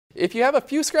If you have a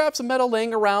few scraps of metal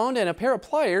laying around and a pair of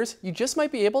pliers, you just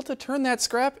might be able to turn that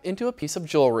scrap into a piece of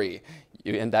jewelry,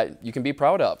 and that you can be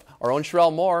proud of. Our own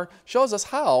Sherelle Moore shows us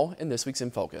how in this week's In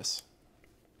Focus.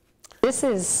 This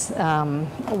is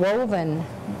woven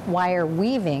wire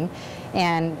weaving,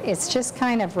 and it's just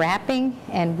kind of wrapping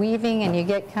and weaving, and you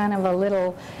get kind of a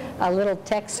little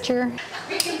texture.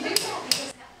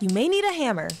 You may need a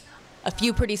hammer, a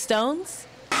few pretty stones,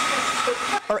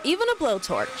 or even a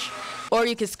blowtorch. Or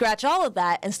you could scratch all of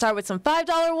that and start with some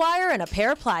 $5 wire and a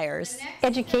pair of pliers.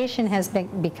 Education has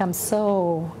become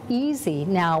so easy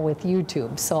now with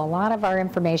YouTube. So a lot of our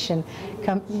information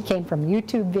came from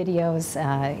YouTube videos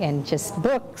and just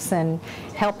books and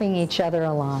helping each other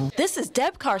along. This is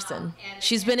Deb Carson.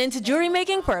 She's been into jewelry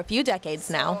making for a few decades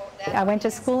now. I went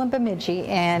to school in Bemidji,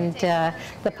 and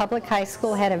the public high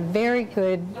school had a very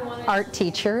good art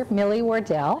teacher, Millie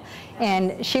Wardell,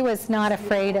 and she was not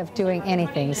afraid of doing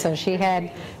anything. So she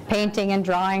had painting and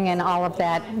drawing and all of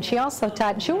that. She also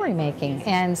taught jewelry making,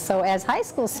 and so as high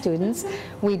school students,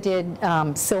 we did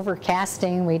silver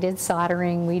casting, we did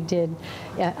soldering, we did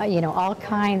all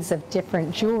kinds of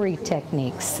different jewelry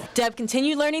techniques. Deb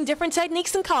continued learning different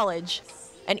techniques in college,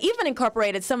 and even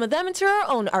incorporated some of them into her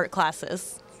own art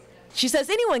classes. She says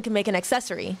anyone can make an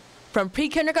accessory, from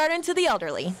pre-kindergarten to the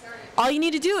elderly. All you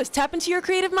need to do is tap into your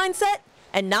creative mindset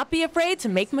and not be afraid to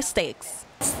make mistakes.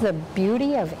 The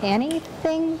beauty of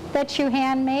anything that you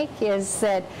hand make is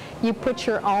that you put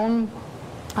your own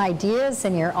ideas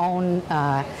and your own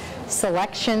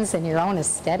selections and your own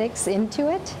aesthetics into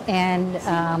it, and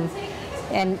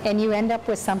you end up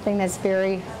with something that's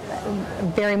very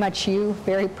much you,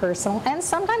 very personal, and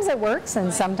sometimes it works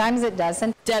and sometimes it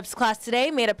doesn't. Deb's class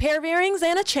today made a pair of earrings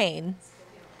and a chain,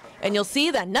 and you'll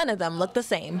see that none of them look the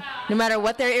same. No matter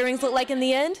what their earrings look like in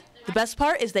the end, the best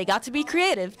part is they got to be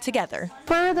creative together.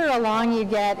 Further along you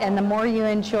get and the more you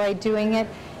enjoy doing it,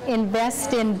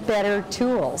 invest in better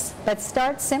tools, but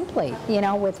start simply,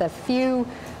 with a few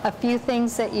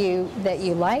things that you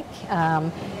like,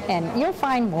 and you'll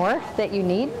find more that you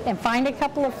need, and find a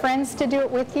couple of friends to do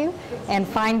it with you, and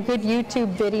find good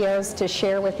YouTube videos to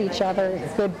share with each other,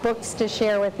 good books to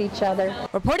share with each other.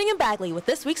 Reporting in Bagley with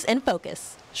this week's In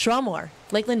Focus, Sherelle Moore,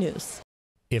 Lakeland News.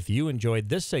 If you enjoyed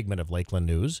this segment of Lakeland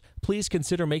News, please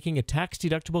consider making a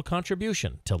tax-deductible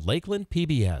contribution to Lakeland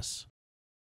PBS.